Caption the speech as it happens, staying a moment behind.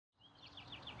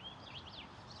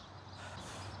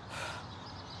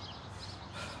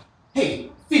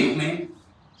Hey, Phil, man.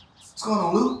 What's going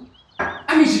on, Luke?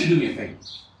 I need you to do me a favor.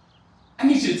 I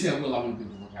need you to tell Will I want to do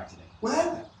the workout today. What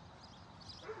happened?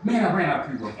 Man, I ran out of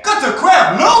pre-workout. Cut the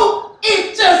crap, Luke!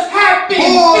 It just happened!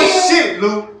 Bullshit,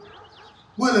 Luke.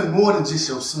 Will is more than just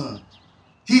your son.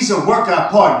 He's your workout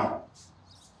partner.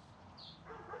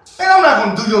 Man, I'm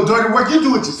not gonna do your dirty work. You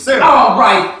do it yourself. All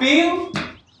right, Phil.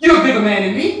 You're a bigger man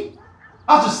than me.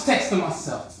 I'll just text him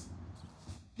myself.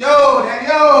 Yo, Daddy,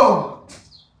 yo.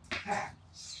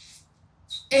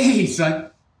 Hey,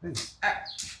 son. Hey.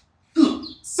 Look,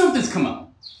 something's come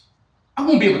up. I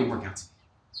won't be able to work out today.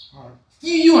 All right.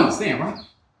 You understand, right?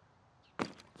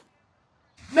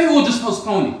 Maybe we'll just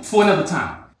postpone it for another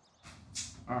time.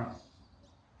 All right.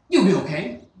 You'll be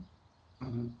okay.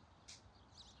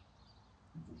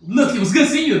 Look, it was good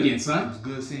seeing you again, son. It was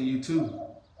good seeing you too,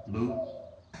 Luke.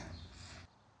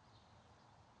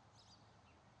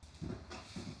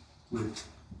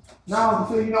 No,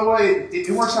 Phil, you know what? It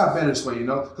works out better this way, you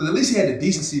know? Because at least he had the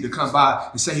decency to come by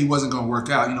and say he wasn't going to work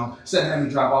out, you know? Instead of having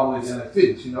me drive all the way to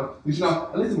FIT-NESS, you know? Because, you know,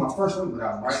 at least it's my first week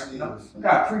without him, right? You know? I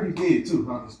got pretty big, too,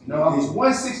 huh? You know, I was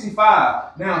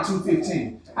 165, now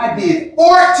 215. I did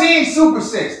 14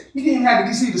 supersets. He didn't even have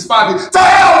the DC to spot me. To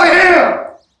hell with him!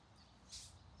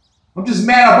 I'm just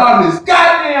mad about this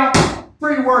goddamn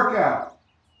free workout.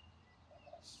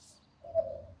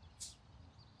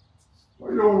 Why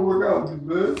you don't want to work out with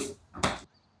me, man?